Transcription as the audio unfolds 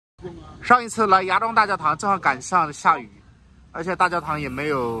上一次来芽庄大教堂正好赶上下雨，而且大教堂也没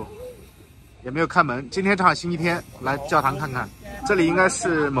有开门。今天正好星期天，来教堂看看。这里应该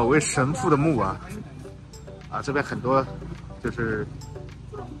是某位神父的墓啊！这边很多就是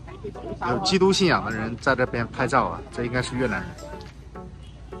有基督信仰的人在这边拍照啊，这应该是越南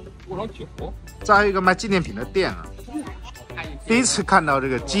人。这还有一个卖纪念品的店啊，第一次看到这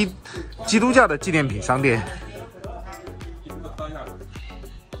个基督教的纪念品商店。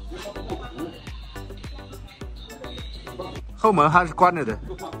后门还是关着的，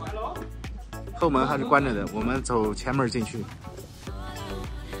我们走前门进去。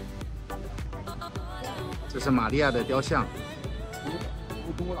这是玛利亚的雕像。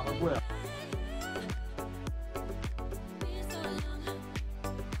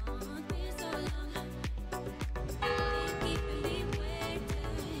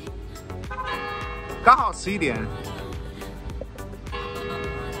刚好11点。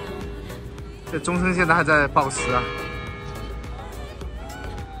这钟声现在还在报时啊。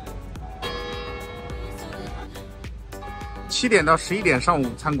7点到11点上午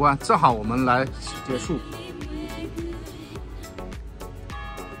参观，正好我们来结束。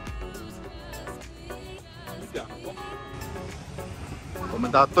我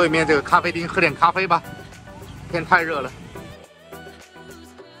们到对面这个咖啡厅喝点咖啡吧，天太热了。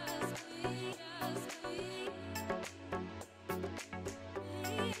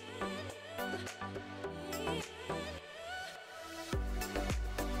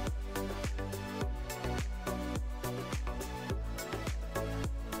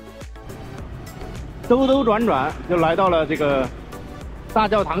兜兜转转就来到了这个大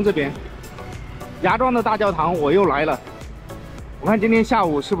教堂这边，芽庄的大教堂我又来了。我看今天下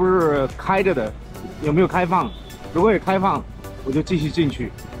午是不是开着的，有没有开放？如果有开放，我就继续进去。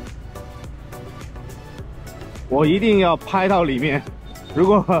我一定要拍到里面，如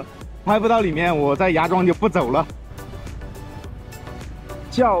果拍不到里面，我在芽庄就不走了。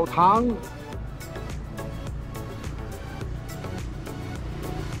教堂。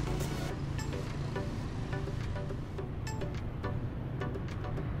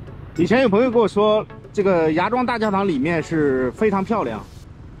以前有朋友跟我说，这个芽庄大教堂里面是非常漂亮。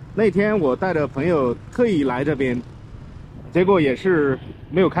那天我带着朋友特意来这边，结果也是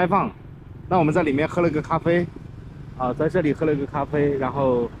没有开放。那我们在里面喝了个咖啡，在这里喝了个咖啡，然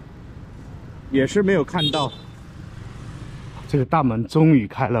后也是没有看到。这个大门终于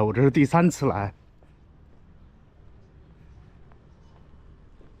开了，我这是第3次来。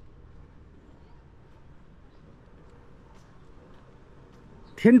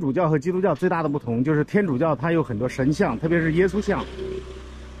天主教和基督教最大的不同就是天主教它有很多神像，特别是耶稣像。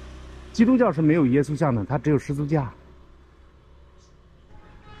基督教是没有耶稣像的，它只有十字架。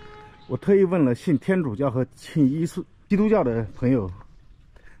我特意问了信天主教和信基督教的朋友，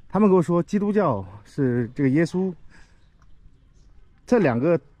他们跟我说，基督教是这个耶稣。这两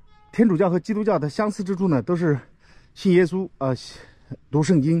个天主教和基督教的相似之处呢，都是信耶稣读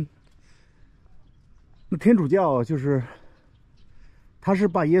圣经。那天主教就是他是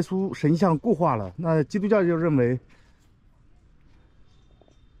把耶稣神像固化了，那基督教就认为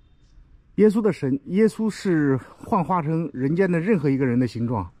耶稣是幻化成人间的任何一个人的形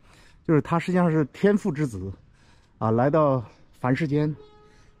状，就是他实际上是天父之子来到凡世间，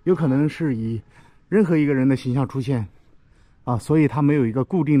有可能是以任何一个人的形象出现所以他没有一个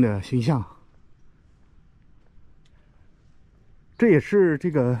固定的形象。这也是这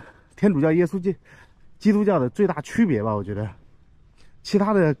个天主教、基督教的最大区别吧，我觉得。其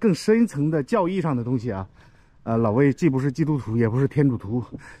他的更深层的教义上的东西老魏既不是基督徒，也不是天主徒，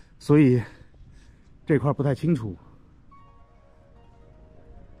所以这块不太清楚。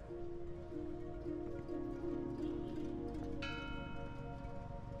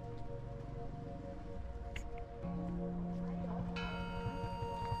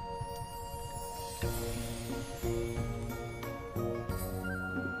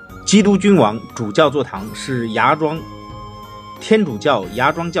基督君王主教座堂是芽庄天主教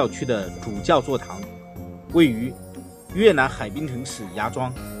芽庄教区的主教座堂，位于越南海滨城市芽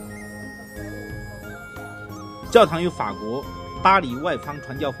庄。教堂由法国巴黎外方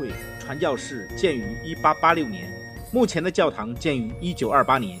传教会传教士建于1886年，目前的教堂建于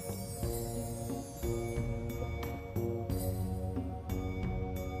1928年。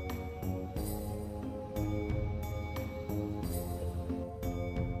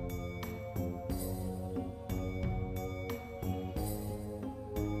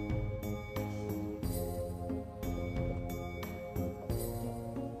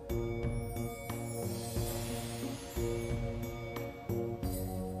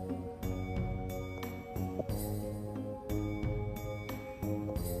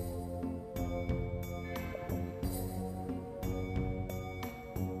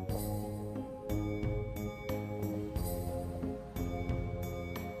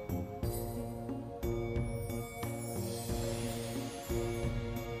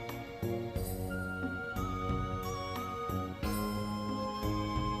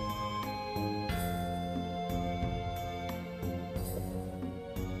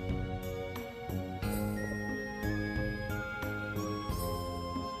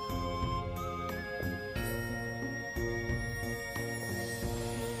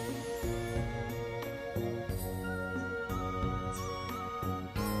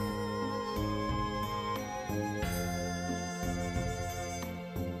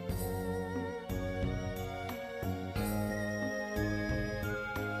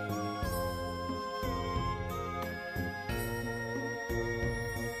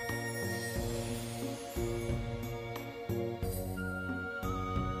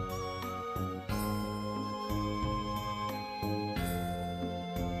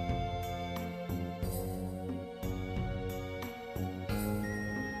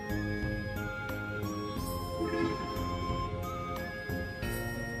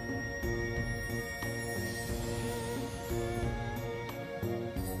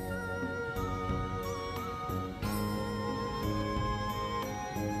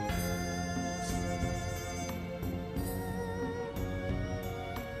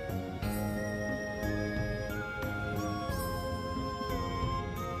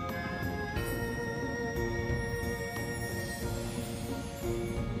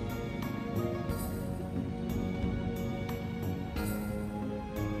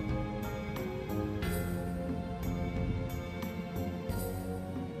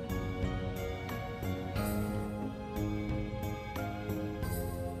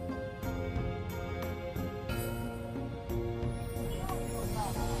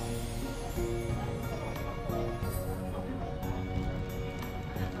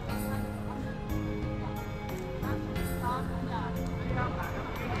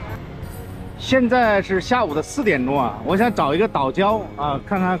现在是下午的4点钟啊，我想找一个岛礁啊，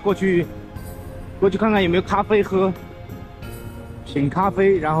看看过去看看有没有咖啡喝，品咖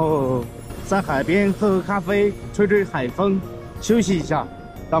啡，然后在海边喝喝咖啡，吹吹海风，休息一下，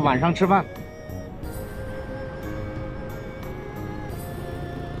到晚上吃饭。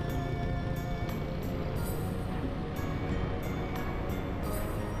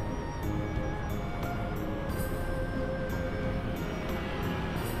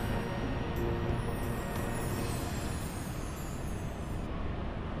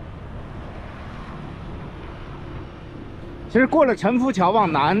其实过了陈福桥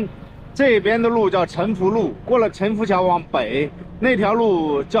往南，这边的路叫陈福路；过了陈福桥往北，那条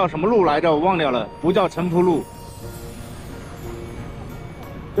路叫什么路来着？我忘掉了，不叫陈福路。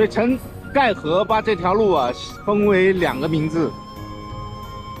所以陈盖河把这条路啊分为2个名字。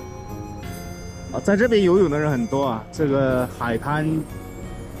啊，在这边游泳的人很多啊，这个海滩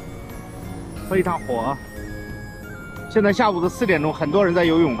非常火。现在下午的4点钟，很多人在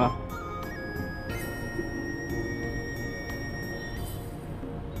游泳啊。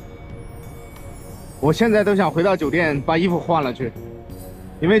我现在都想回到酒店把衣服换了去，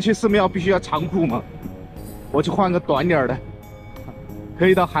因为去寺庙必须要长裤嘛。我去换个短点的，可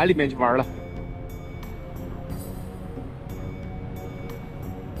以到海里面去玩了。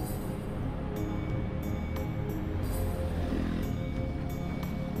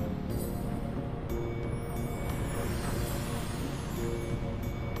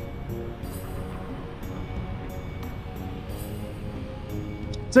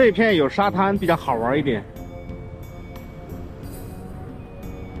这一片有沙滩，比较好玩一点。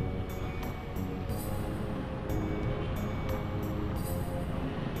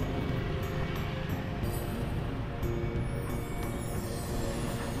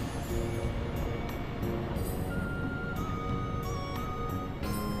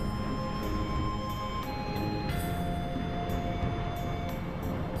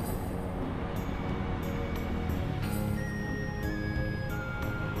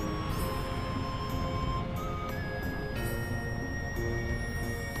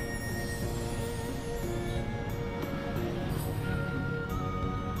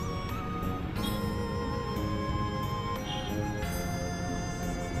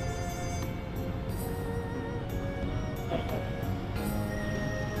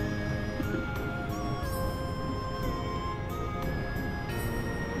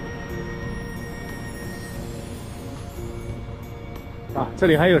啊，这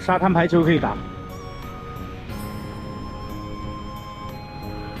里还有沙滩排球可以打。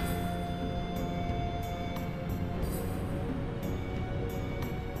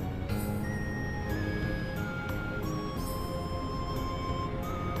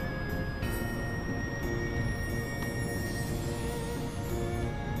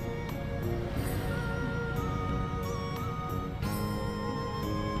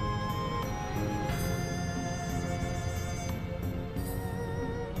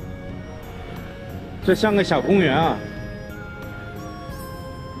这像个小公园啊。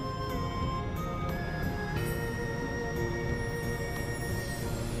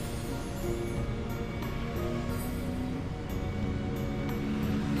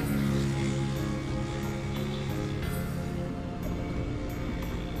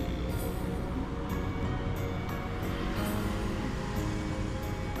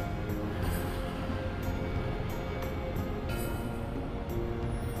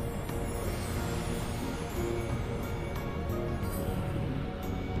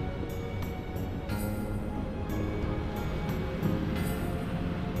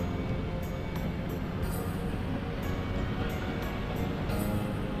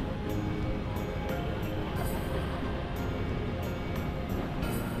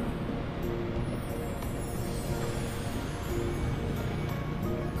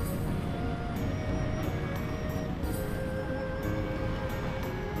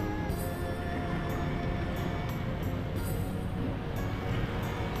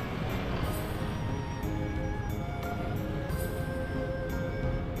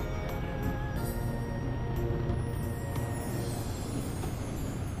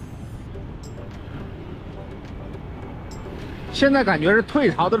现在感觉是退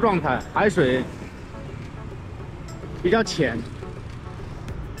潮的状态，海水比较浅。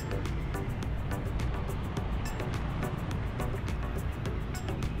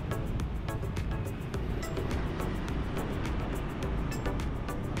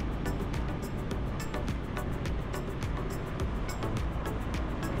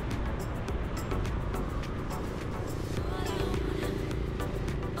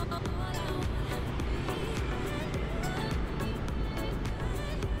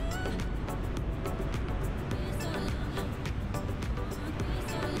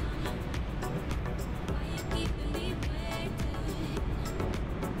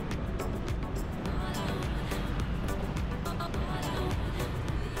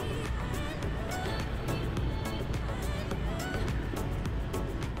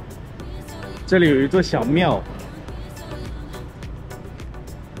这里有一座小庙。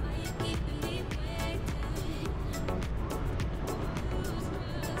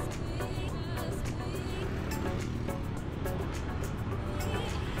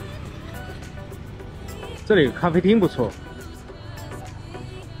这里咖啡厅不错。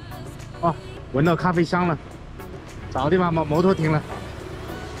啊，闻到咖啡香了，找个地方把摩托停了。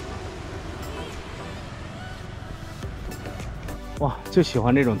哇，就喜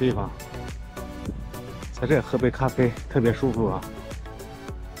欢这种地方，在这喝杯咖啡特别舒服啊。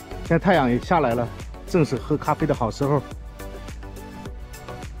现在太阳也下来了，正是喝咖啡的好时候。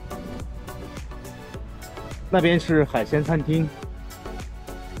那边是海鲜餐厅。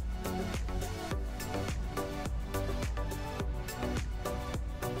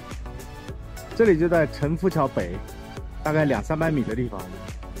这里就在陈府桥北，大概200-300米的地方。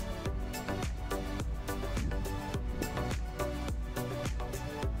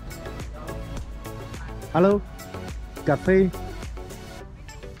Hello， 咖啡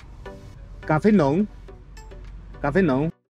浓，咖啡浓。